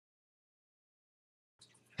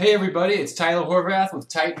Hey everybody, it's Tyler Horvath with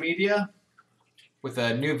Type Media with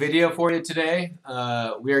a new video for you today.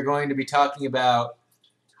 We are going to be talking about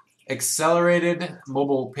accelerated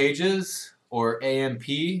mobile pages, or AMP,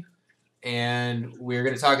 and we're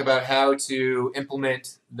going to talk about how to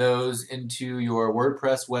implement those into your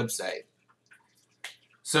WordPress website.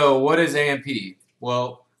 So what is AMP?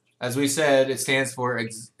 Well, as we said, it stands for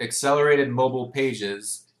Accelerated Mobile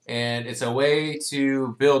Pages, and it's a way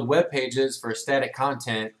to build web pages for static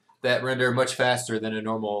content that render much faster than a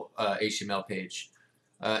normal HTML page.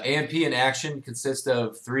 AMP in action consists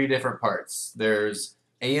of three different parts. There's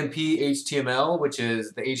AMP HTML, which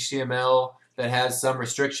is the HTML that has some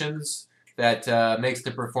restrictions that makes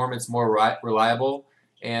the performance more reliable.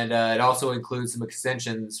 And it also includes some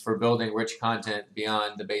extensions for building rich content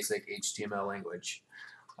beyond the basic HTML language.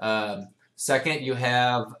 Second, you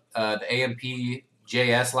have the AMP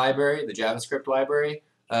JS library, the JavaScript library.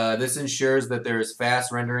 This ensures that there's fast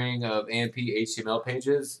rendering of AMP HTML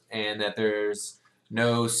pages and that there's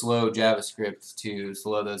no slow JavaScript to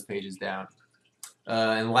slow those pages down.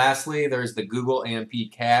 And lastly, there's the Google AMP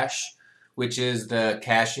cache, which is the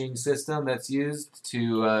caching system that's used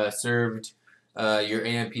to serve your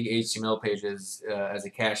AMP HTML pages as a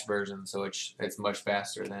cache version, so it's much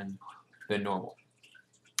faster than normal.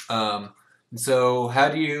 So how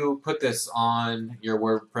do you put this on your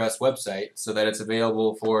WordPress website so that it's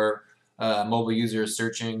available for mobile users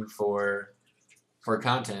searching for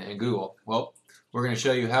content in Google? Well, we're going to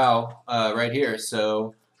show you how right here.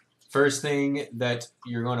 So first thing that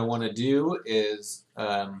you're going to want to do is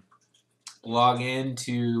log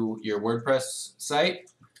into your WordPress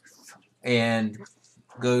site and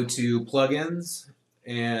go to plugins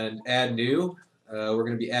and add new. We're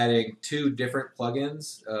going to be adding two different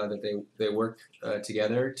plugins that they work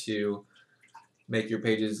together to make your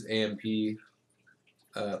pages AMP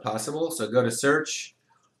possible. So go to search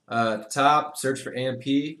at the top, search for AMP,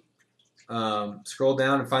 scroll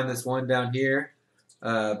down and find this one down here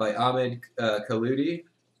by Ahmed Khaludi,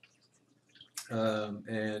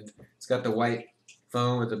 and it's got the white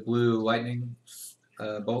phone with the blue lightning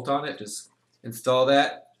bolt on it. Just install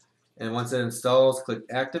that, and once it installs, click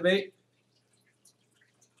activate.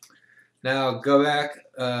 Now go back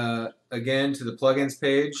again to the plugins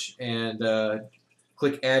page and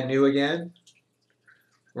click add new again.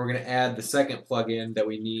 We're going to add the second plugin that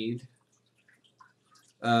we need.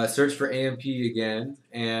 Search for AMP again,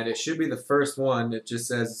 and it should be the first one. It just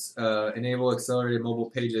says enable accelerated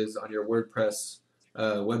mobile pages on your WordPress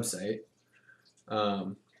website.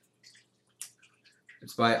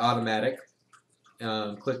 It's by Automatic.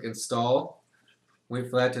 Click install. Wait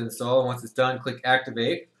for that to install. Once it's done, click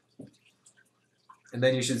activate. And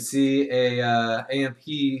then you should see a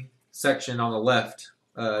AMP section on the left.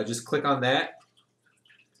 Just click on that,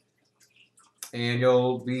 and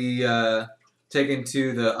you'll be taken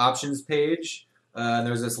to the options page.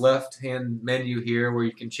 There's this left-hand menu here where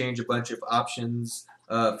you can change a bunch of options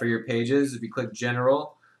for your pages. If you click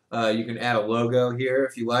General, you can add a logo here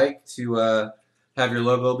if you like to have your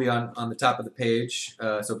logo be on the top of the page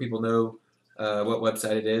so people know what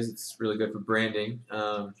website it is. It's really good for branding.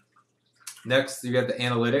 Next, you have the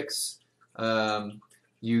analytics.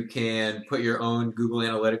 You can put your own Google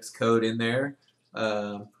Analytics code in there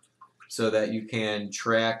so that you can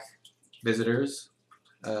track visitors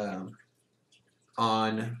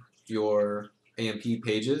on your AMP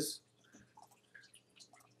pages.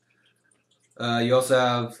 You also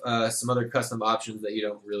have some other custom options that you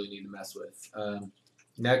don't really need to mess with.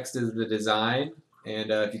 Next is the design, and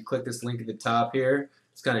if you click this link at the top here,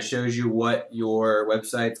 it kind of shows you what your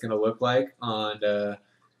website's going to look like on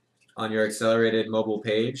your accelerated mobile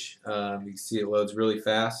page. You can see it loads really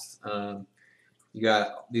fast. You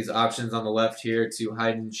got these options on the left here to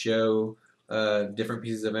hide and show different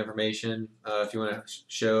pieces of information. If you want to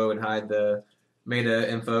show and hide the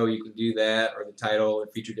meta info, you can do that, or the title or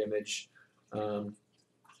featured image.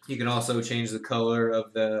 You can also change the color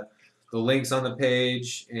of the links on the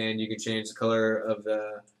page, and you can change the color of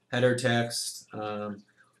the header text.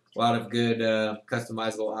 A lot of good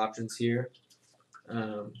customizable options here.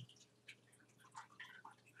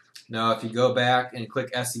 Now if you go back and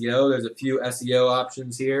click SEO, there's a few SEO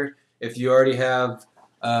options here. If you already have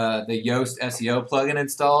the Yoast SEO plugin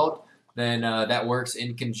installed, then that works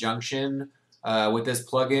in conjunction with this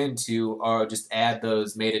plugin to just add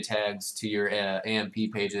those meta tags to your AMP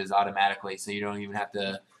pages automatically, so you don't even have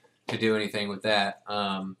to do anything with that.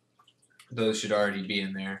 Those should already be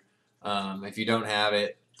in there. If you don't have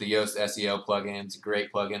it, the Yoast SEO plugin is a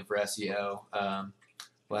great plugin for SEO.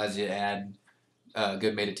 Allows you to add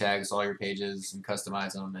good meta tags to all your pages and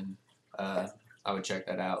customize them, and I would check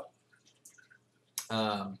that out.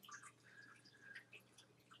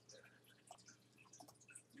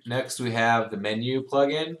 Next, we have the menu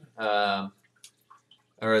plugin, the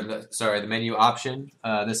menu option.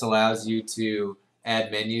 This allows you to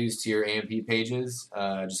add menus to your AMP pages.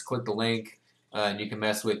 Just click the link, and you can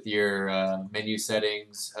mess with your menu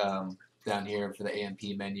settings down here for the AMP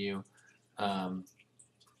menu. And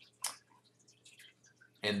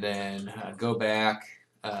then go back.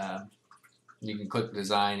 You can click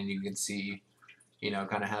design, and you can see,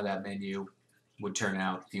 kind of how that menu would turn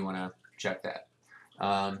out if you want to check that.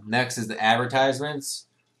 Next is the advertisements.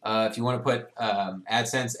 If you want to put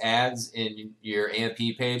AdSense ads in your AMP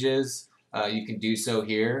pages, you can do so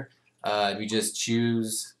here. You just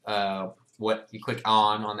choose what you click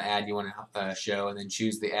on the ad you want to show, and then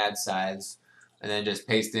choose the ad size, and then just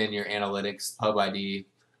paste in your analytics pub ID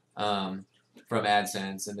from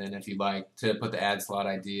AdSense. And then if you'd like to put the ad slot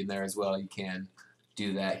ID in there as well, you can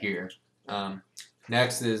do that here.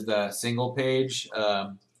 Next is the single page.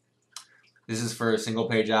 This is for single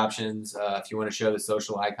page options. If you want to show the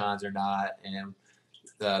social icons or not, and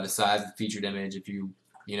the size of the featured image, if you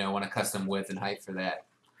want a custom width and height for that,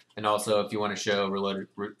 and also if you want to show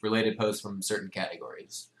related posts from certain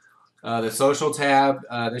categories. The social tab,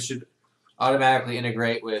 this should automatically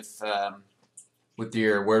integrate with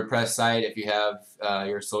your WordPress site. If you have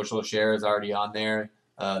your social shares already on there,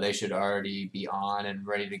 they should already be on and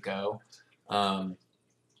ready to go.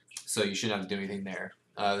 So you shouldn't have to do anything there.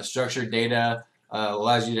 The structured data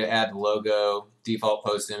allows you to add the logo, default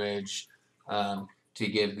post image, to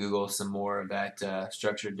give Google some more of that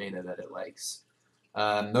structured data that it likes.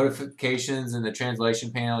 Notifications in the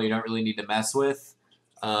translation panel you don't really need to mess with.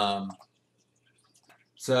 So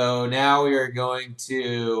now we are going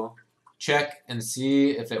to check and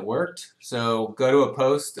see if it worked. So go to a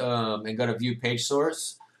post and go to view page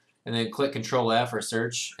source, and then click Control F or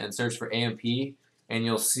search, and search for AMP. And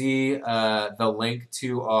you'll see the link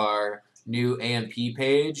to our new AMP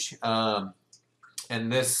page. And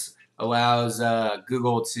this allows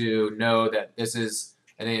Google to know that this is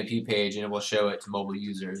an AMP page, and it will show it to mobile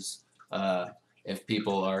users if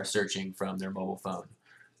people are searching from their mobile phone.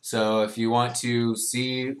 So if you want to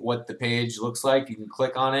see what the page looks like, you can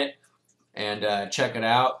click on it and check it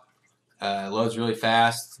out. It loads really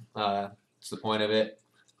fast. That's the point of it.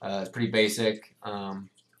 It's pretty basic.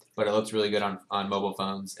 But it looks really good on mobile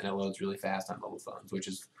phones, and it loads really fast on mobile phones, which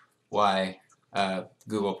is why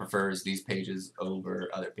Google prefers these pages over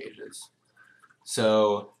other pages.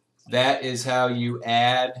 So that is how you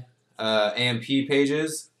add AMP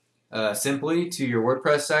pages simply to your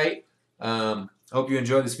WordPress site. Hope you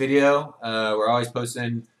enjoyed this video. We're always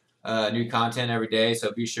posting new content every day,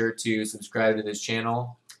 so be sure to subscribe to this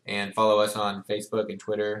channel and follow us on Facebook and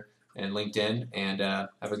Twitter and LinkedIn, and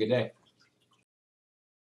have a good day.